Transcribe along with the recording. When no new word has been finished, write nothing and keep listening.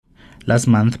Last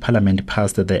month, Parliament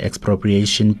passed the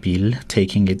expropriation bill,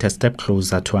 taking it a step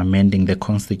closer to amending the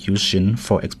constitution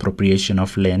for expropriation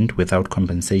of land without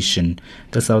compensation.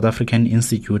 The South African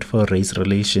Institute for Race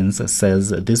Relations says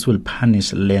this will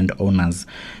punish landowners.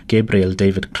 Gabriel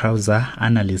David Krauser,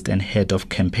 analyst and head of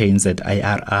campaigns at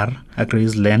IRR,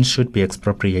 agrees land should be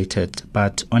expropriated,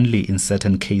 but only in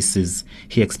certain cases.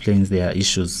 He explains their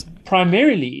issues.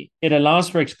 Primarily, it allows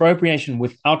for expropriation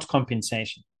without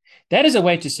compensation. That is a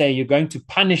way to say you're going to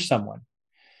punish someone.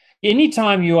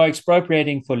 Anytime you are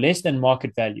expropriating for less than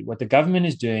market value, what the government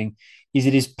is doing is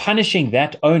it is punishing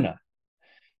that owner,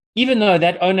 even though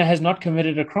that owner has not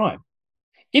committed a crime.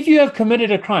 If you have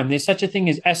committed a crime, there's such a thing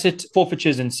as asset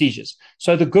forfeitures and seizures.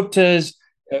 So the Guptas,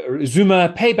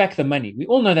 Zuma, pay back the money. We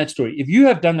all know that story. If you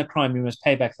have done the crime, you must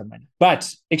pay back the money.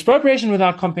 But expropriation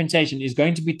without compensation is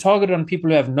going to be targeted on people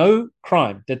who have no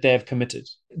crime that they have committed.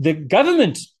 The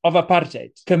government of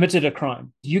apartheid committed a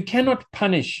crime. You cannot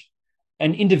punish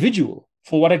an individual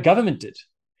for what a government did,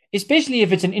 especially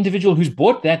if it's an individual who's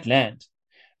bought that land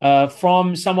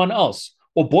from someone else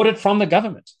or bought it from the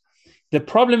government. The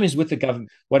problem is with the government.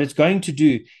 What it's going to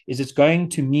do is it's going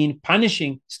to mean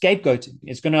punishing scapegoating.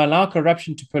 It's going to allow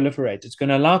corruption to proliferate. It's going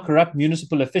to allow corrupt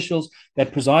municipal officials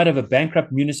that preside over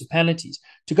bankrupt municipalities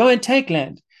to go and take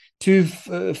land to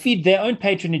feed their own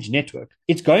patronage network.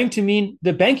 It's going to mean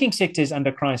the banking sector is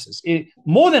under crisis.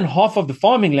 More than half of the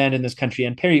farming land in this country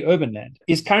and peri-urban land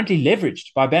is currently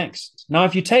leveraged by banks. Now,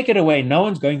 if you take it away, no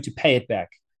one's going to pay it back.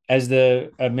 As a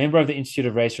member of the Institute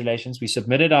of Race Relations, we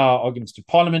submitted our arguments to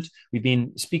Parliament. We've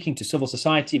been speaking to civil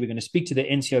society. We're going to speak to the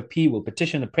NCOP. We'll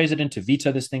petition the president to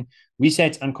veto this thing. We say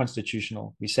it's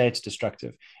unconstitutional. We say it's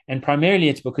destructive. And primarily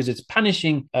it's because it's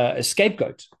punishing a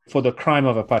scapegoat for the crime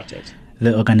of apartheid.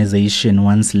 The organization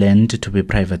wants land to be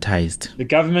privatized. The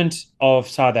government of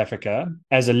South Africa,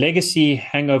 as a legacy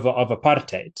hangover of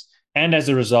apartheid, and as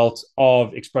a result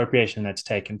of expropriation that's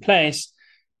taken place,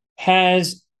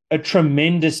 has a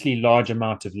tremendously large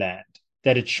amount of land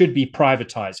that it should be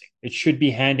privatizing. It should be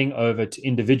handing over to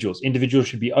individuals. Individuals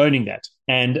should be owning that.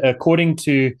 And according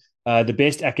to the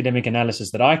best academic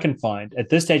analysis that I can find, at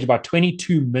this stage, about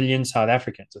 22 million South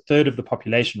Africans, a third of the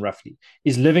population roughly,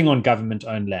 is living on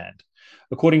government-owned land.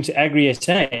 According to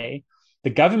Agri-SA, the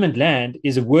government land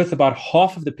is worth about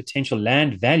half of the potential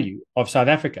land value of South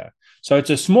Africa. So it's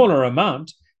a smaller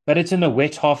amount, but it's in the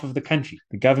wet half of the country.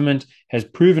 The government has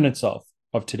proven itself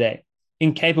of today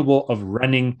incapable of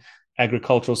running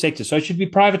agricultural sector. So it should be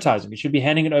privatizing. It should be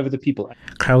handing it over to the people.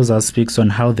 Krauser speaks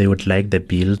on how they would like the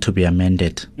bill to be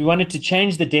amended. We wanted to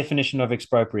change the definition of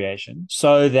expropriation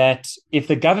so that if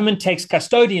the government takes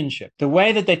custodianship, the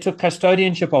way that they took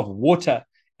custodianship of water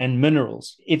and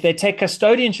minerals, if they take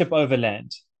custodianship over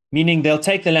land, meaning they'll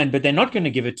take the land, but they're not going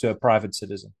to give it to a private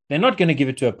citizen. They're not going to give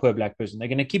it to a poor black person. They're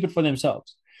going to keep it for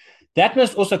themselves. That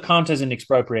must also count as an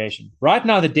expropriation. Right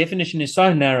now, the definition is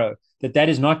so narrow that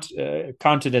is not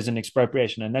counted as an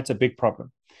expropriation, and that's a big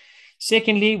problem.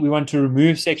 Secondly, we want to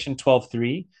remove Section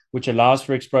 12.3, which allows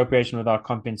for expropriation without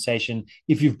compensation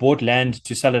if you've bought land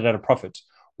to sell it at a profit.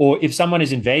 Or if someone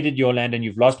has invaded your land and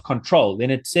you've lost control,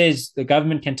 then it says the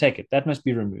government can take it. That must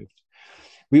be removed.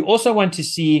 We also want to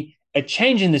see a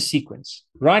change in the sequence.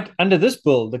 Right under this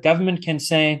bill, the government can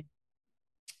say,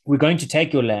 we're going to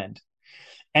take your land,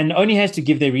 and only has to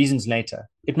give their reasons later.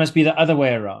 It must be the other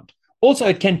way around. Also,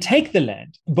 it can take the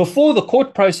land before the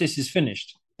court process is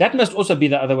finished. That must also be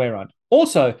the other way around.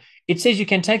 Also, it says you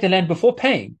can take the land before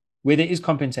paying, where there is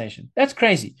compensation. That's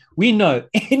crazy. We know,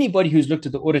 anybody who's looked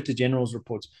at the Auditor General's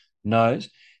reports knows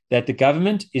that the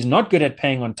government is not good at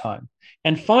paying on time.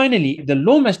 And finally, the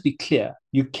law must be clear.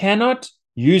 You cannot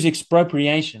use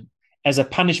expropriation as a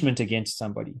punishment against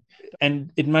somebody.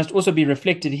 And it must also be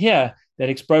reflected here that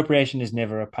expropriation is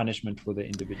never a punishment for the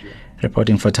individual.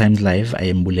 Reporting for Times Live, I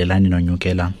am Bulelani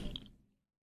Nonyukela.